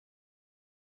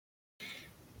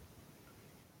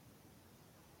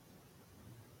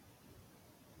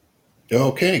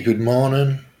Okay, good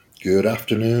morning, good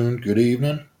afternoon, good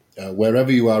evening, wherever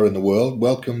you are in the world.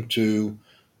 Welcome to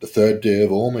the third day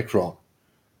of Omicron,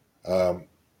 um,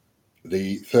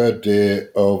 the third day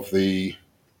of the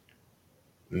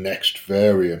next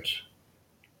variant,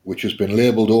 which has been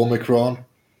labelled Omicron,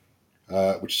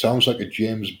 which sounds like a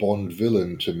James Bond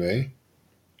villain to me.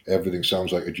 Everything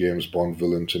sounds like a James Bond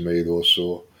villain to me, though.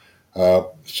 So,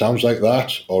 sounds like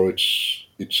that, or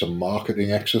it's a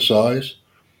marketing exercise.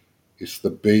 It's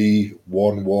the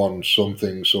B11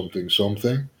 something something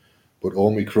something, but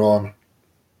Omicron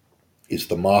is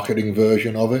the marketing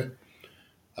version of it.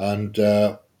 And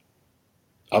I've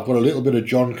got a little bit of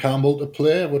John Campbell to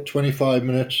play. About 25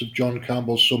 minutes of John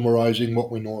Campbell summarising what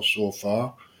we know so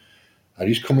far. And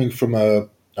he's coming from a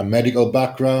medical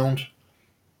background,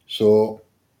 so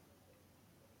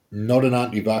not an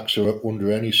anti-vaxxer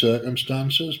under any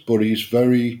circumstances, but he's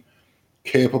very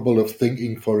capable of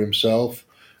thinking for himself,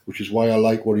 which is why I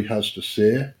like what he has to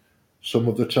say some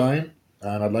of the time.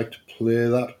 And I'd like to play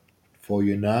that for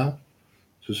you now.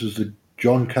 So this is the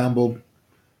John Campbell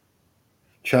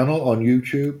channel on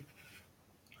YouTube,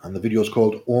 and the video is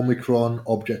called Omicron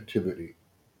Objectivity.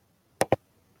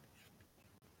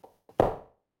 The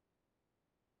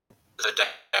day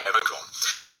of Omicron.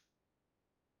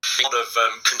 A lot of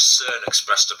concern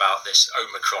expressed about this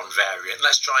Omicron variant.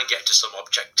 Let's try and get to some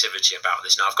objectivity about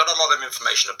this. Now, I've got a lot of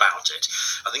information about it.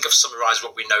 I think I've summarised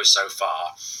what we know so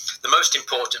far. The most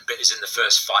important bit is in the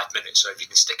first 5 minutes, so if you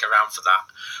can stick around for that,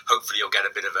 hopefully you'll get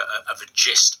a bit of a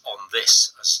gist on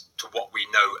this as to what we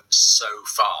know so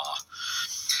far.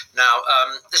 Now,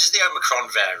 this is the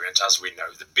Omicron variant, as we know,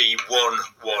 the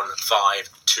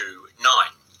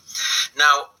B11529.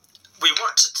 Now, we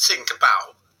want to think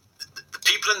about the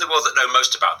people in the world that know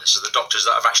most about this are the doctors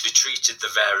that have actually treated the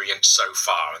variant so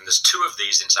far, and there's two of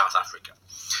these in South Africa.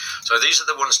 So these are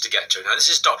the ones to get to. Now, this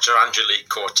is Dr. Angelique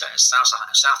Cortez,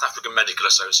 South African Medical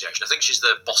Association. I think she's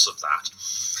the boss of that.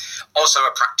 Also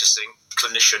a practicing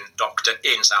clinician doctor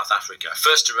in South Africa.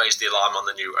 First to raise the alarm on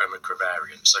the new Omicron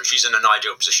variant. So she's in an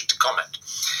ideal position to comment.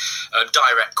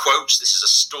 Direct quotes, this is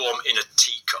a storm in a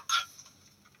teacup.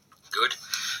 Good.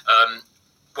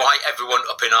 Why everyone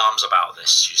up in arms about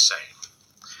this, she's saying.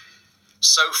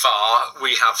 So far, what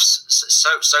we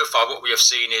have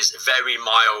seen is very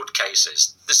mild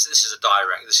cases. This is a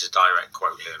direct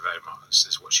quote here. Very mild. This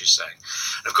is what she's saying.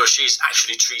 And of course, she's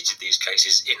actually treated these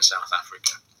cases in South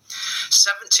Africa.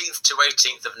 17th to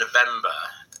 18th of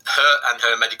November, her and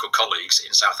her medical colleagues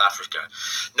in South Africa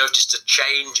noticed a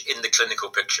change in the clinical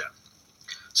picture.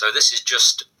 So this is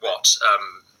just what.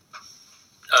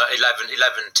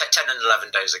 10 and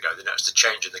 11 days ago, they noticed a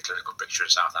change in the clinical picture in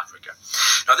South Africa.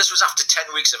 Now, this was after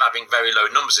 10 weeks of having very low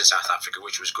numbers in South Africa,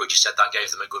 which was good. You said that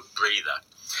gave them a good breather.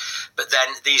 But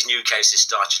then these new cases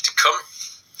started to come.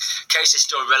 Cases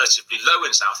still relatively low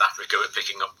in South Africa, but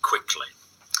picking up quickly.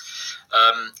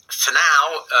 For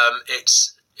now,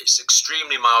 it's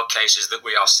extremely mild cases that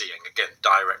we are seeing. Again,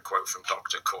 direct quote from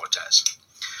Dr. Cortez.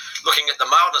 Looking at the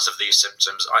mildness of these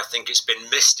symptoms, I think it's been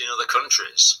missed in other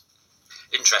countries.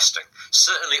 Interesting.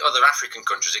 Certainly other African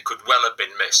countries, it could well have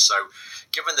been missed. So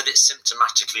given that it's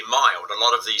symptomatically mild, a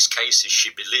lot of these cases,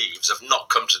 she believes, have not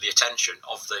come to the attention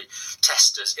of the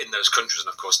testers in those countries. And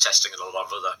of course, testing in a lot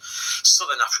of other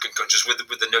southern African countries,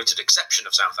 with the noted exception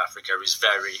of South Africa, is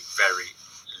very, very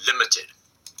limited.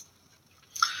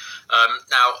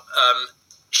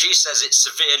 She says it's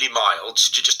severely mild,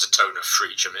 just a tone of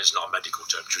freak. I mean, it's not a medical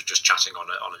term. She was just chatting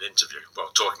on an interview,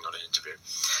 talking on an interview.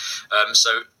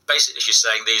 So basically she's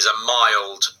saying these are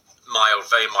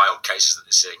very mild cases that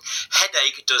they're seeing.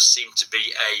 Headache does seem to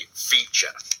be a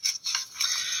feature.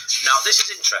 Now, this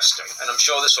is interesting, and I'm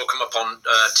sure this will come up on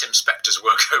Tim Spector's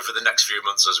work over the next few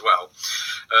months as well.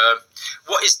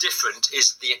 What is different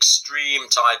is the extreme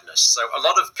tiredness. So a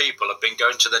lot of people have been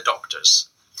going to their doctors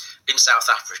in South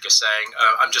Africa saying,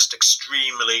 I'm just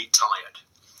extremely tired,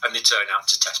 and they turn out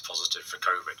to test positive for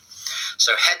COVID.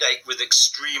 So headache with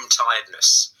extreme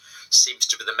tiredness seems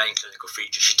to be the main clinical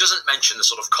feature. She doesn't mention the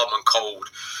sort of common cold,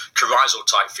 coryzal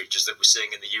type features that we're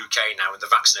seeing in the UK now in the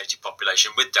vaccinated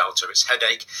population with Delta. It's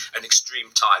headache and extreme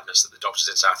tiredness that the doctors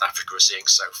in South Africa are seeing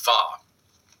so far,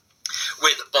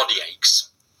 with body aches,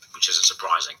 which isn't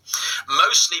surprising.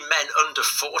 Mostly men under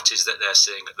 40s that they're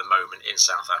seeing at the moment in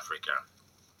South Africa.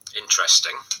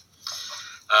 Interesting.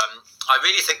 I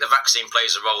really think the vaccine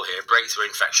plays a role here. Breakthrough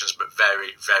infections, but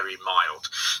very, very mild.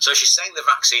 So she's saying the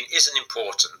vaccine is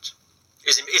important.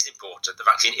 The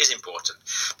vaccine is important,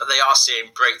 but they are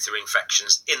seeing breakthrough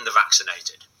infections in the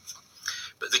vaccinated.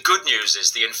 But the good news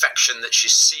is the infection that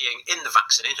she's seeing in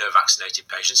her vaccinated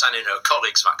patients and in her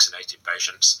colleagues' vaccinated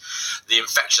patients, the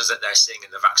infections that they're seeing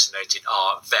in the vaccinated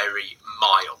are very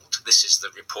mild. This is the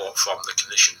report from the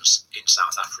clinicians in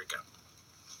South Africa.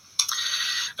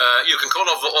 You can call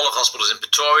all of the hospitals in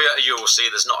Pretoria. You will see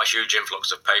there's not a huge influx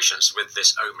of patients with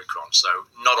this Omicron, so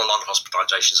not a lot of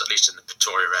hospitalizations, at least in the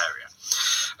Pretoria area.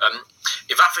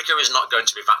 If Africa is not going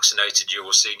to be vaccinated, you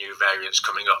will see new variants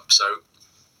coming up. So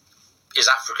is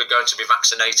Africa going to be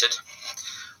vaccinated?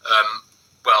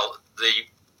 Well, the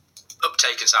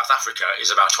uptake in South Africa is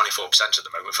about 24% at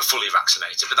the moment for fully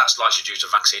vaccinated, but that's largely due to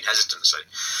vaccine hesitancy.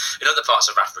 In other parts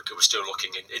of Africa, we're still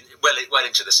looking well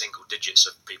into the single digits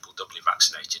of people doubly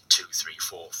vaccinated, 2, 3,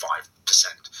 4,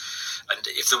 5%. And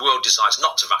if the world decides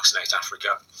not to vaccinate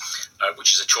Africa,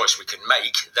 which is a choice we can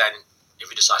make, then if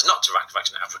it decides not to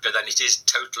vaccinate Africa, then it is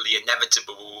totally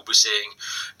inevitable we will be seeing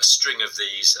a string of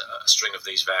these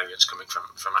variants coming from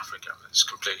Africa. It's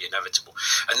completely inevitable.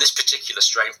 And this particular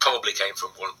strain probably came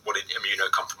from one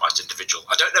immunocompromised individual.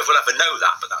 I don't know if we'll ever know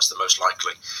that, but that's the most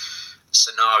likely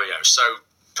scenario. So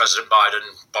President Biden,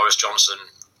 Boris Johnson,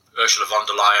 Ursula von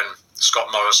der Leyen,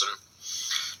 Scott Morrison,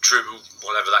 Trudeau,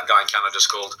 whatever that guy in Canada's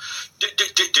called,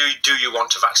 do you want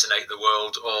to vaccinate the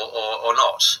world or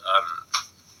not?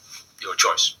 Your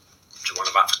choice. Do you want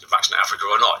to vaccinate Africa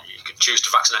or not? You can choose to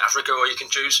vaccinate Africa, or you can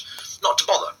choose not to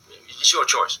bother. It's your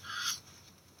choice.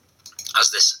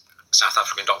 As this South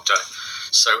African doctor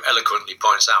so eloquently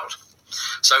points out.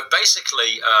 So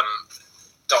basically,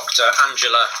 Dr.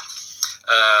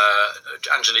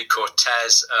 Angelique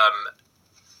Cortez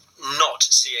not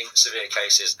seeing severe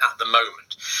cases at the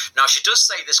moment. Now, she does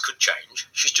say this could change.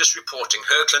 She's just reporting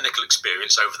her clinical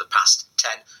experience over the past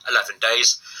 10, 11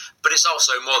 days, but it's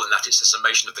also more than that. It's a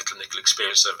summation of the clinical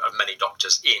experience of many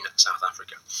doctors in South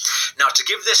Africa. Now, to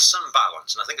give this some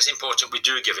balance, and I think it's important we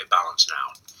do give it balance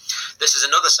now, this is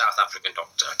another South African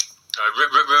doctor,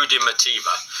 Rudi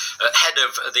Matiba, head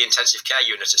of the intensive care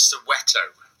unit at Soweto.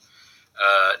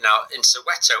 Now, in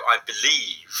Soweto, I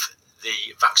believe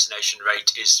the vaccination rate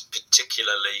is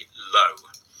particularly low.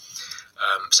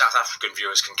 South African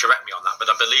viewers can correct me on that, but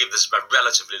I believe there's a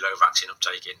relatively low vaccine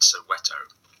uptake in Soweto.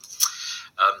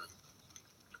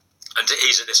 And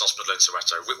he's at this hospital in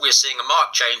Soweto. We're seeing a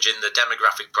marked change in the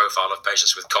demographic profile of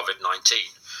patients with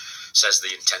COVID-19, says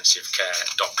the intensive care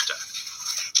doctor.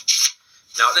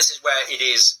 Now, this is where it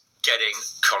is getting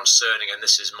concerning, and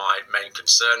this is my main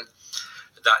concern,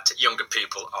 that younger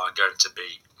people are going to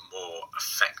be more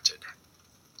affected.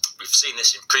 We've seen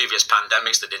this in previous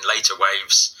pandemics, that in later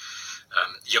waves,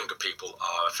 younger people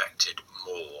are affected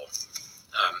more.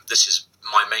 This is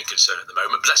my main concern at the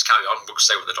moment, but let's carry on. We'll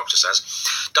say what the doctor says.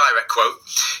 Direct quote: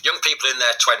 young people in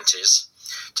their 20s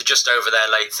to just over their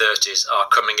late 30s are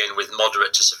coming in with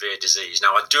moderate to severe disease.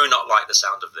 Now, I do not like the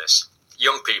sound of this.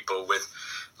 Young people with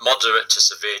moderate to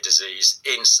severe disease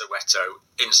in Soweto,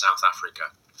 in South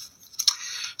Africa.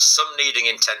 Some needing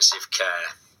intensive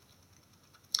care.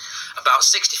 About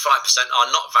 65%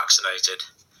 are not vaccinated,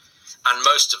 and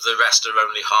most of the rest are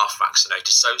only half vaccinated.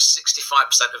 So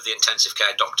 65% of the intensive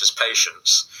care doctors'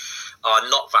 patients are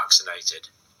not vaccinated,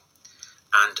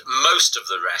 and most of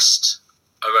the rest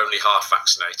are only half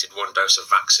vaccinated, one dose of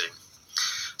vaccine.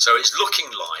 So it's looking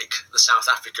like the South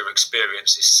Africa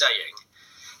experience is saying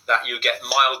that you get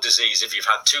mild disease if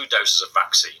you've had 2 doses of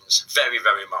vaccines, very,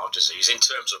 very mild disease in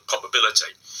terms of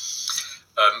probability.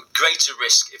 Greater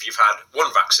risk if you've had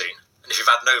 1 vaccine, and if you've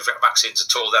had no vaccines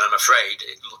at all, then I'm afraid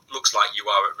it looks like you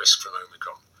are at risk from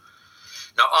Omicron.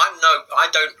 Now, I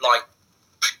don't like,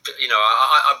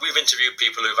 we've interviewed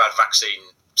people who've had vaccine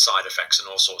side effects and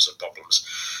all sorts of problems,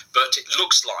 but it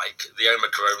looks like the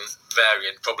Omicron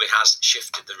variant probably has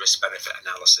shifted the risk-benefit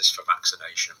analysis for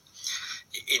vaccination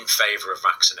in favour of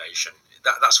vaccination.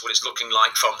 That's what it's looking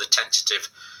like from the tentative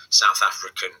South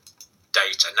African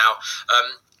data. Now,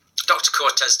 Dr.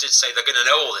 Cortez did say they're going to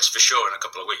know all this for sure in a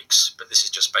couple of weeks, but this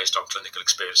is just based on clinical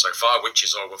experience so far, which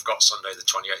is all we've got Sunday the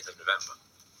 28th of November.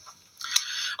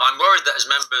 I'm worried that as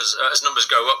numbers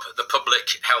go up, the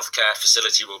public healthcare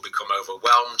facility will become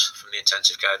overwhelmed, from the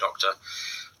intensive care doctor.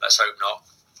 Let's hope not.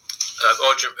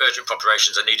 Urgent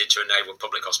preparations are needed to enable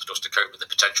public hospitals to cope with the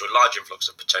potential large influx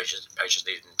of patients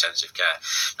needing intensive care.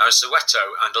 Now, in Soweto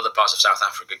and other parts of South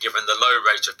Africa, given the low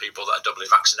rate of people that are doubly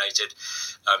vaccinated,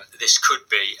 this could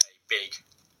be a big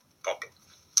problem.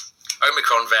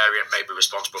 Omicron variant may be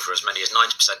responsible for as many as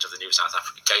 90% of the new South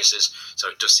African cases, so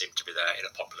it does seem to be there in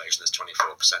a population that's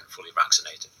 24% fully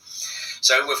vaccinated.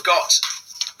 So we've got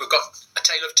a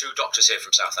tale of 2 doctors here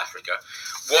from South Africa.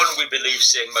 One, we believe,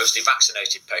 seeing mostly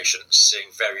vaccinated patients, seeing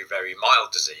very, very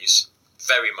mild disease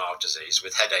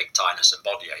with headache, tiredness and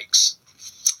body aches.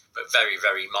 but very,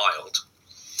 very mild.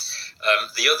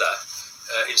 The other,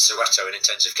 in Soweto, an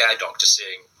intensive care doctor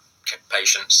seeing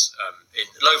patients in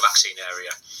low vaccine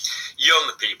area,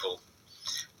 young people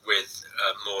with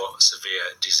more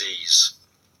severe disease.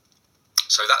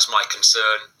 So that's my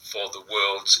concern for the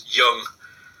world's young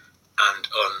and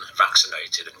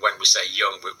unvaccinated. And when we say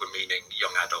young, we're meaning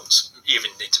young adults,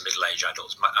 even into middle-aged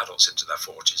adults, adults into their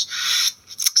 40s.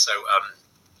 So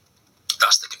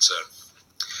that's the concern.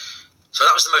 So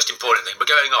that was the most important thing.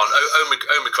 But going on,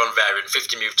 Omicron variant,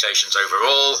 50 mutations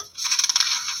overall,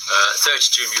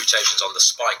 32 mutations on the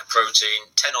spike protein,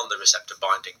 10 on the receptor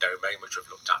binding domain, which we've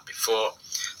looked at before,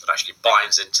 that actually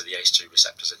binds into the ACE2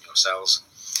 receptors in your cells.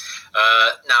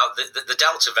 Now, the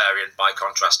Delta variant, by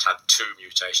contrast, had 2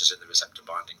 mutations in the receptor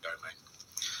binding domain.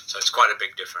 So it's quite a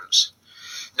big difference.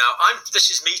 Now,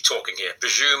 this is me talking here,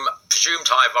 presumed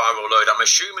high viral load. I'm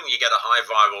assuming you get a high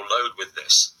viral load with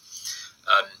this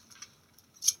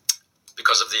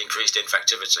because of the increased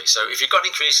infectivity. So if you've got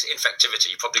increased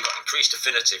infectivity, you've probably got increased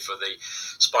affinity for the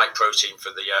spike protein for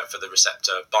the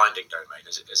receptor binding domain.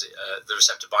 The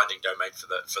receptor binding domain for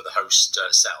the host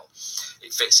cell?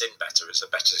 It fits in better. It's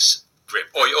a better grip,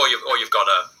 or you've got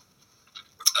a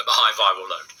high viral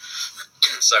load.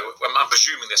 So I'm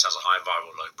presuming this has a high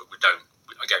viral load, but we don't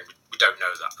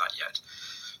know that yet.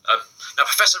 Now,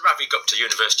 Professor Ravi Gupta,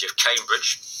 University of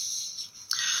Cambridge.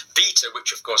 Beta,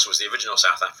 which of course was the original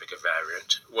South Africa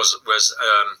variant, was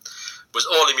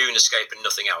all immune escape and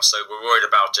nothing else. So we're worried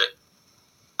about it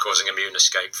causing immune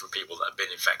escape from people that have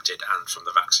been infected and from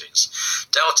the vaccines.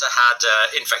 Delta had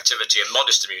infectivity and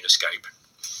modest immune escape.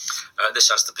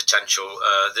 This has the potential.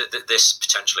 This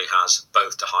potentially has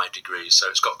both to high degrees. So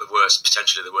it's got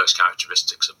potentially the worst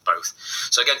characteristics of both.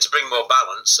 So again, to bring more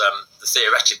balance, the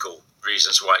theoretical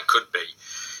reasons why it could be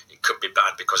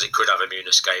bad because it could have immune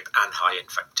escape and high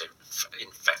infectivity.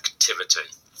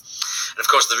 And of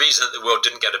course, the reason that the world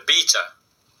didn't get a beta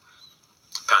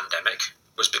pandemic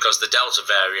was because the Delta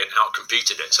variant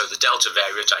outcompeted it. So the Delta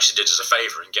variant actually did us a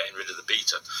favour in getting rid of the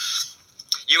beta.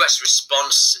 US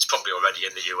response, it's probably already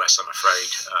in the US, I'm afraid.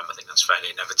 I think that's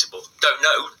fairly inevitable. Don't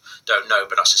know,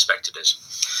 but I suspect it is.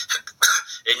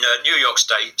 In New York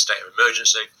State of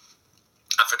emergency,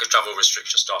 Africa travel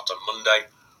restrictions start on Monday.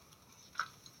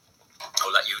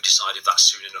 I'll let you decide if that's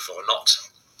soon enough or not.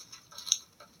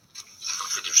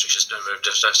 The restrictions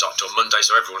don't start until Monday,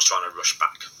 so everyone's trying to rush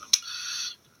back.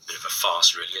 Bit of a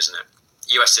farce, really, isn't it?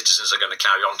 US citizens are going to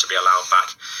carry on to be allowed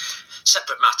back.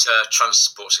 Separate matter,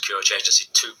 Transport Security Agency,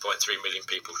 2.3 million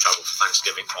people travel for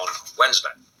Thanksgiving on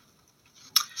Wednesday.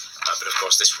 But of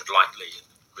course, this would likely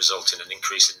result in an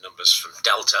increase in numbers from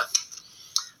Delta.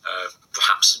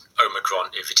 Perhaps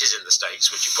Omicron, if it is in the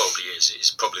States, which it probably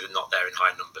is probably not there in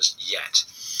high numbers yet.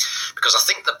 Because I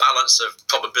think the balance of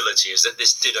probability is that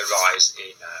this did arise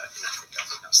in Africa. I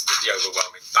think that's the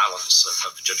overwhelming balance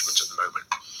of judgment at the moment.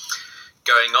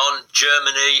 Going on,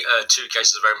 Germany, 2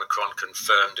 cases of Omicron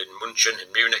confirmed in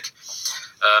Munich.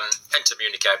 Enter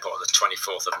Munich airport on the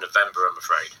 24th of November, I'm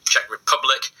afraid. Czech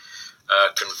Republic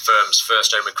confirms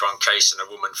first Omicron case in a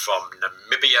woman from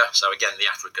Namibia. So again, the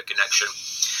Africa connection.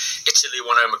 Italy,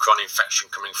 1 Omicron infection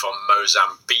coming from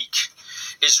Mozambique.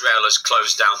 Israel has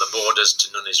closed down the borders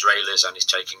to non-Israelis and is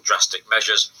taking drastic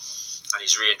measures. And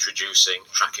he's reintroducing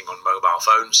tracking on mobile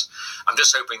phones. I'm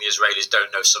just hoping the Israelis don't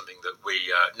know something that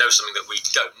we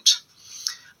don't.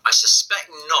 I suspect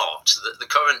not that the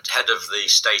current head of the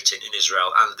state in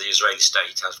Israel and the Israeli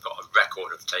state has got a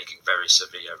record of taking very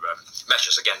severe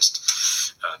measures against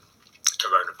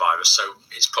coronavirus, so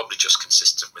it's probably just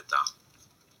consistent with that.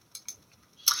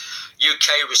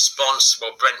 UK response,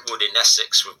 well, Brentwood in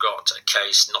Essex, we've got a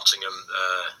case. Nottingham,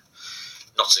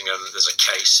 there's a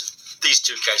case. These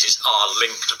 2 cases are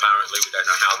linked, apparently. We don't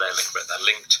know how they're linked, but they're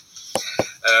linked.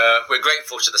 We're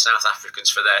grateful to the South Africans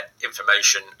for their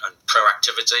information and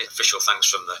proactivity. Official thanks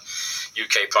from the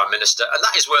UK Prime Minister. And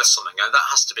that is worth something. And that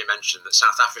has to be mentioned, that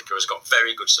South Africa has got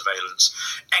very good surveillance,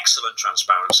 excellent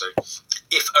transparency.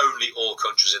 If only all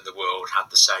countries in the world had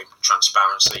the same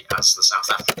transparency as the South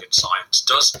African science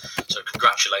does. So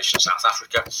congratulations, South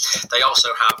Africa. They also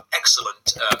have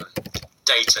excellent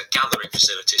data gathering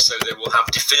facilities, so they will have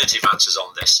definitive answers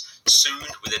on this soon,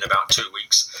 within about 2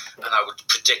 weeks, and I would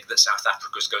predict that South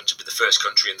Africa is going to be the first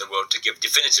country in the world to give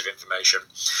definitive information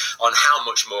on how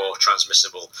much more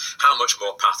transmissible, how much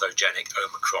more pathogenic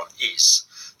Omicron is.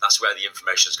 That's where the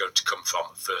information is going to come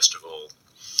from, first of all.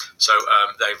 So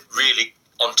they're really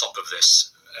on top of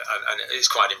this, and it's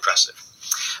quite impressive.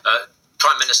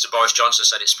 Prime Minister Boris Johnson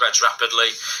said it spreads rapidly,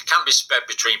 can be spread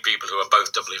between people who are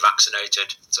both doubly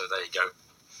vaccinated. So there you go.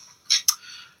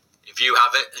 If you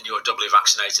have it and you're doubly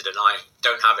vaccinated and I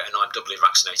don't have it and I'm doubly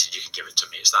vaccinated, you can give it to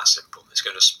me. It's that simple. It's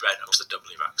going to spread amongst the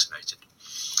doubly vaccinated.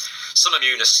 Some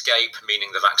immune escape,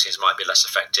 meaning the vaccines might be less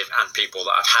effective, and people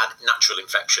that have had natural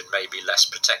infection may be less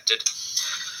protected.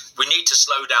 We need to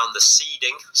slow down the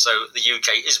seeding. So the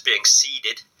UK is being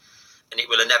seeded, and it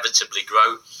will inevitably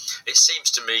grow. It seems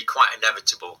to me quite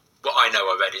inevitable, what I know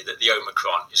already, that the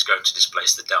Omicron is going to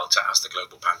displace the Delta as the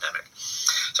global pandemic.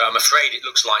 So I'm afraid it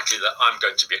looks likely that I'm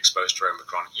going to be exposed to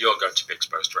Omicron. You're going to be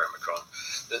exposed to Omicron.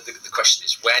 The question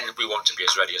is when. We want to be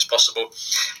as ready as possible.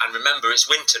 And remember, it's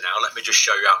winter now. Let me just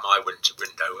show you out my winter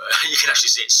window. You can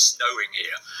actually see it's snowing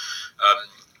here.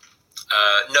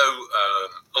 No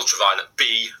ultraviolet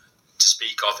B to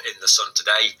speak of in the sun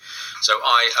today. So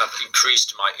I have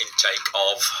increased my intake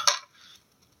of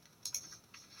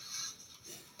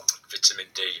vitamin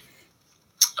D,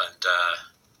 and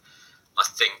I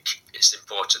think it's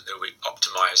important that we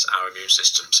optimise our immune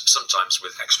systems, sometimes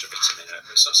with extra vitamin,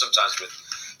 sometimes with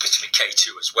vitamin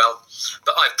K2 as well,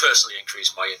 but I've personally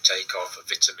increased my intake of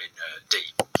vitamin D.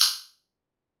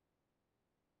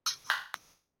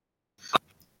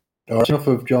 Enough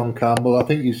of John Campbell. I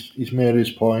think he's made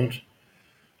his point.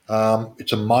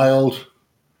 It's a mild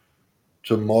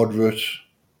to moderate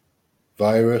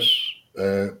virus,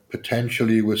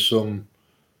 potentially with some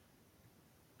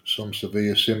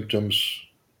severe symptoms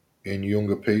in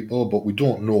younger people, but we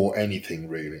don't know anything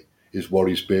really, is what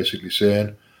he's basically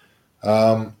saying.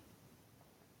 I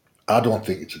don't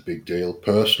think it's a big deal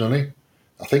personally.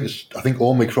 I think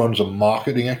Omicron's a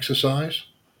marketing exercise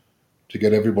to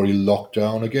get everybody locked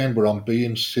down again, but I'm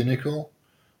being cynical.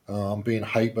 I'm being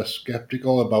hyper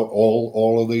skeptical about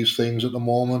all of these things at the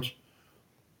moment,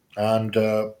 and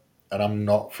I'm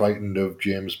not frightened of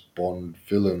James Bond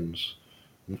villains.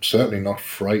 I'm certainly not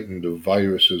frightened of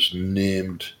viruses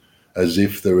named as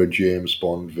if they're a James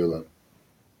Bond villain.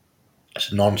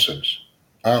 It's nonsense,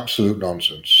 absolute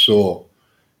nonsense. So,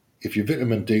 if your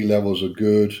vitamin D levels are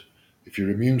good, if your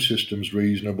immune system's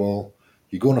reasonable,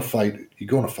 you're going to fight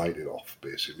it off.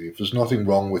 Basically, if there's nothing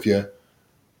wrong with you,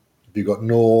 if you've got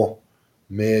no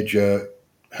major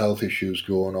health issues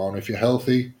going on, if you're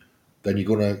healthy, then you're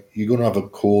gonna have a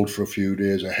cold for a few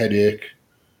days, a headache,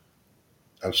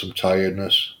 and some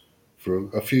tiredness for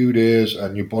a few days,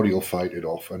 and your body will fight it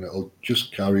off, and it'll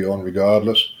just carry on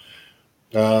regardless.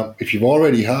 If you've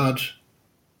already had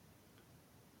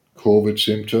COVID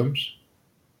symptoms,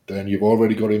 then you've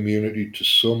already got immunity to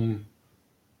some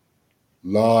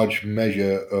large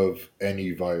measure of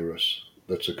any virus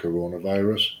that's a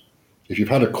coronavirus. If you've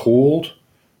had a cold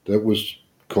that was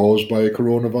caused by a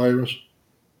coronavirus,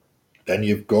 then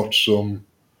you've got some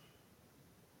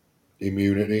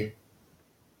immunity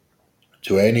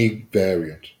to any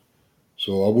variant.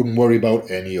 So I wouldn't worry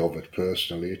about any of it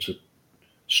personally. It's a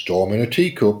storm in a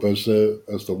teacup, as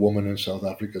the woman in South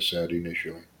Africa said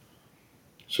initially.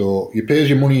 So you pays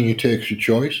your money and you takes your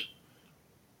choice.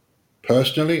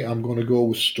 Personally, I'm going to go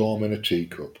with storm in a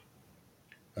teacup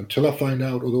until I find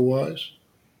out otherwise,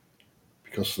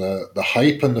 because the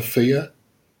hype and the fear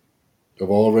have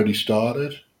already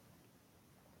started,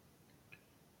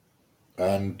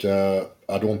 and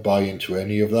I don't buy into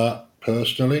any of that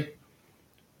personally.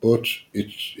 But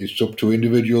it's up to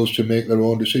individuals to make their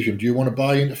own decision. Do you want to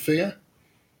buy into fear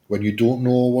when you don't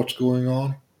know what's going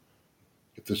on?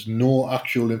 If there's no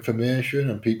actual information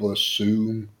and people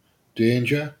assume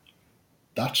danger,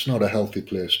 that's not a healthy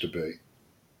place to be.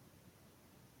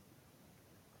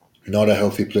 Not a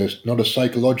healthy place, not a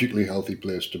psychologically healthy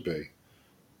place to be.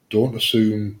 Don't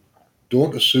assume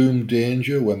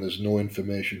danger when there's no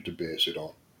information to base it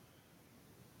on.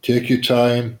 Take your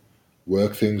time,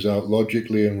 work things out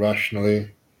logically and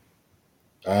rationally,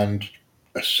 and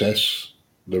assess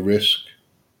the risk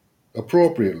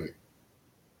appropriately.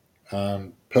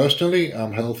 And personally,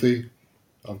 I'm healthy.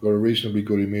 I've got a reasonably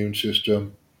good immune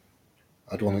system.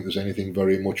 I don't think there's anything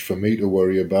very much for me to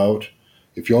worry about.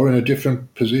 If you're in a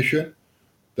different position,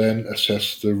 then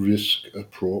assess the risk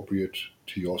appropriate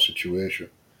to your situation.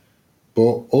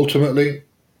 But ultimately,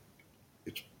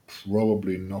 it's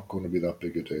probably not going to be that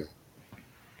big a deal.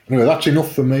 Anyway, that's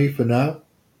enough for me for now.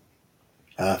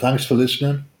 Thanks for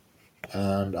listening,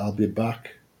 and I'll be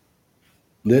back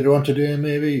later on today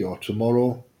maybe, or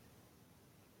tomorrow.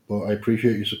 But I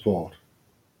appreciate your support.